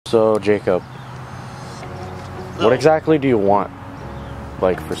So, Jacob, what exactly do you want,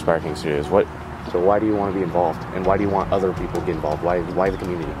 like, for Spiderking Studios? So why do you want to be involved? And why do you want other people to get involved? Why the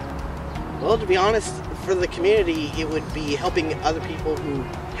community? Well, to be honest, for the community, it would be helping other people who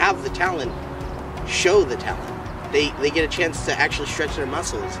have the talent show the talent. They get a chance to actually stretch their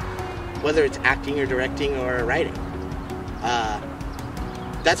muscles, whether it's acting or directing or writing.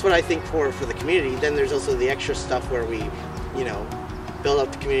 That's what I think for the community. Then there's also the extra stuff where we, build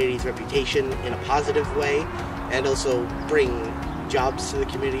up the community's reputation in a positive way and also bring jobs to the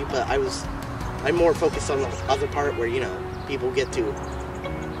community. But I'm more focused on the other part where, people get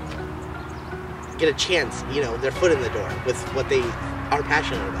a chance, their foot in the door with what they are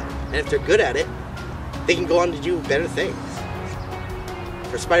passionate about. And if they're good at it, they can go on to do better things.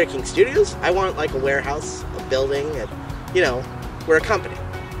 For Spiderking Studios, I want like a warehouse, a building, and, we're a company.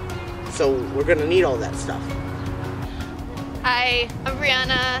 So we're gonna need all that stuff. Hi, I'm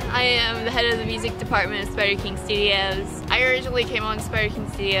Brianna. I am the head of the music department of Spiderking Studios. I originally came on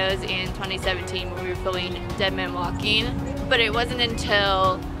Spiderking Studios in 2017 when we were filming Dead Man Walking, but it wasn't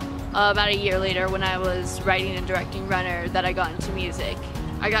until about a year later when I was writing and directing Runner that I got into music.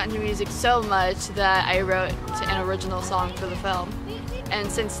 I got into music so much that I wrote an original song for the film.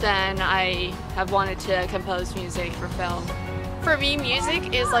 And since then, I have wanted to compose music for film. For me,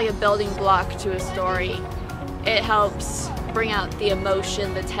 music is like a building block to a story. It helps bring out the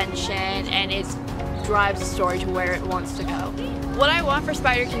emotion, the tension, and it drives the story to where it wants to go. What I want for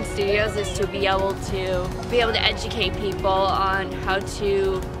Spiderking Studios is to be able to educate people on how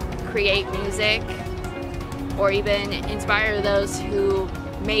to create music, or even inspire those who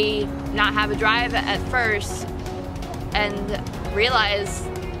may not have a drive at first and realize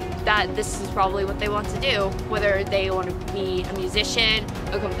that this is probably what they want to do, whether they want to be a musician,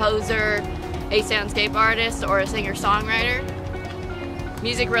 a composer, a soundscape artist, or a singer-songwriter.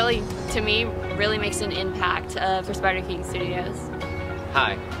 Music really, to me, really makes an impact for Spiderking Studios.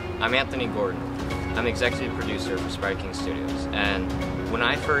 Hi, I'm Anthony Gordon. I'm executive producer for Spiderking Studios, and when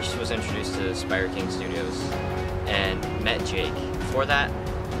I first was introduced to Spiderking Studios and met Jake, before that,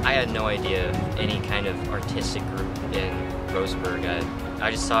 I had no idea of any kind of artistic group in Roseburg.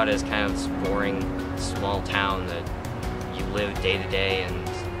 I just saw it as kind of this boring, small town that you live day to day, and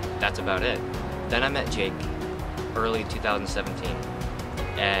that's about it. Then I met Jake early 2017,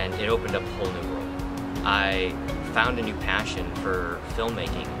 and it opened up a whole new world. I found a new passion for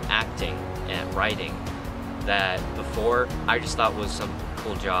filmmaking, acting, and writing that before I just thought was some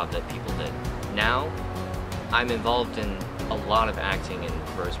cool job that people did. Now, I'm involved in a lot of acting in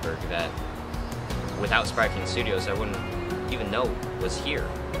Roseburg that without Spiderking Studios I wouldn't even know was here.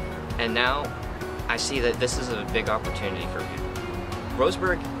 And now I see that this is a big opportunity for people.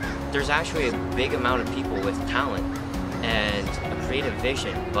 Roseburg, there's actually a big amount of people with talent and a creative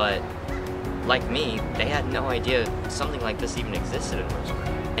vision, but like me, they had no idea something like this even existed in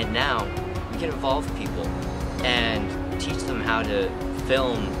Roseburg. And now we can involve people and teach them how to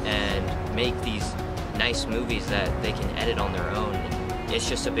film and make these nice movies that they can edit on their own. It's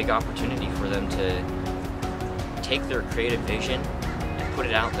just a big opportunity for them to take their creative vision and put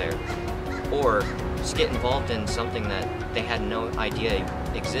it out there, or just get involved in something that they had no idea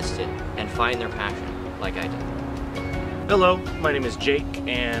existed and find their passion, like I did. Hello, my name is Jake,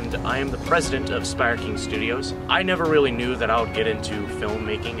 and I am the president of Spiderking Studios. I never really knew that I would get into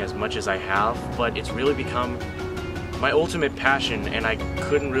filmmaking as much as I have, but it's really become my ultimate passion, and I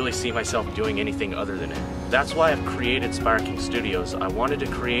couldn't really see myself doing anything other than it. That's why I've created Spiderking Studios. I wanted to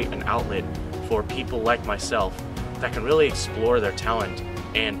create an outlet for people like myself that can really explore their talent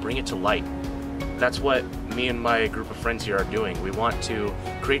and bring it to light. That's what me and my group of friends here are doing. We want to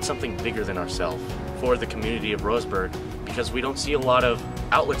create something bigger than ourselves for the community of Roseburg, because we don't see a lot of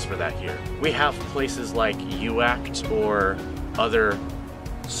outlets for that here. We have places like UACT or other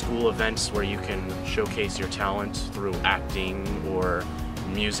school events where you can showcase your talent through acting or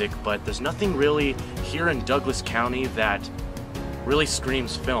music, but there's nothing really here in Douglas County that really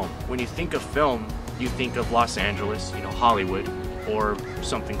screams film. When you think of film, you think of Los Angeles, Hollywood, or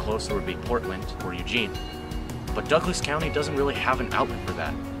something closer would be Portland or Eugene. But Douglas County doesn't really have an outlet for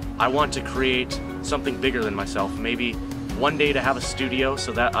that. I want to create something bigger than myself, maybe one day to have a studio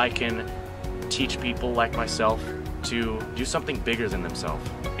so that I can teach people like myself to do something bigger than themselves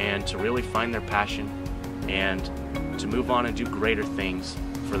and to really find their passion and to move on and do greater things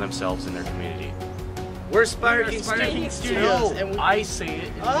for themselves and their community. We're Spiderking Studios. And I say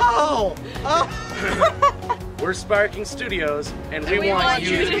it. Oh! We're Spiderking Studios, and we want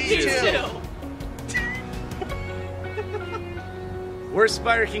you to be too. We're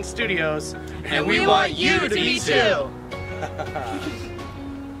Spiderking Studios, and we want you to be too.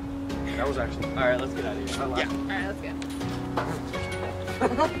 That was actually. All right, let's get out of here. Yeah. Alright, let's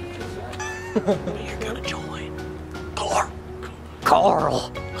go. You're gonna join.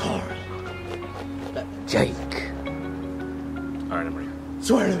 Carl. Jake. All right, I'm ready.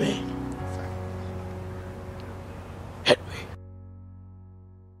 Swear to me.